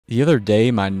The other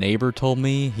day, my neighbor told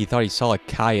me he thought he saw a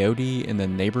coyote in the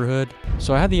neighborhood,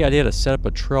 so I had the idea to set up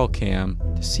a trail cam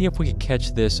to see if we could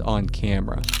catch this on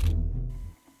camera.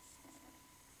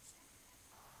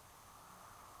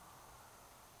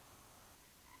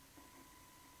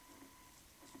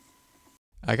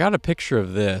 I got a picture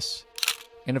of this,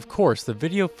 and of course the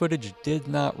video footage did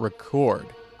not record.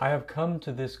 I have come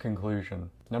to this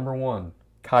conclusion. Number 1,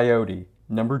 coyote.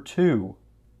 Number 2,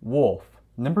 wolf.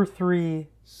 Number 3,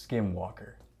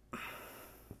 skinwalker.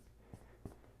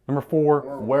 Number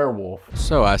 4, werewolf.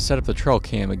 So I set up the trail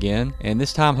cam again, and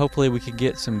this time hopefully we can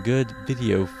get some good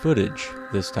video footage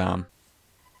this time.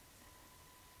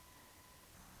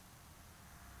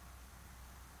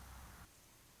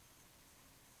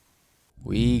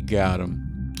 We got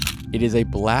him. It is a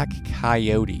black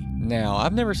coyote. Now,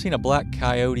 I've never seen a black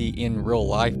coyote in real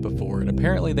life before, and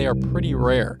apparently they are pretty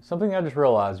rare. Something I just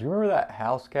realized, you remember that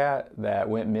house cat that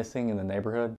went missing in the neighborhood?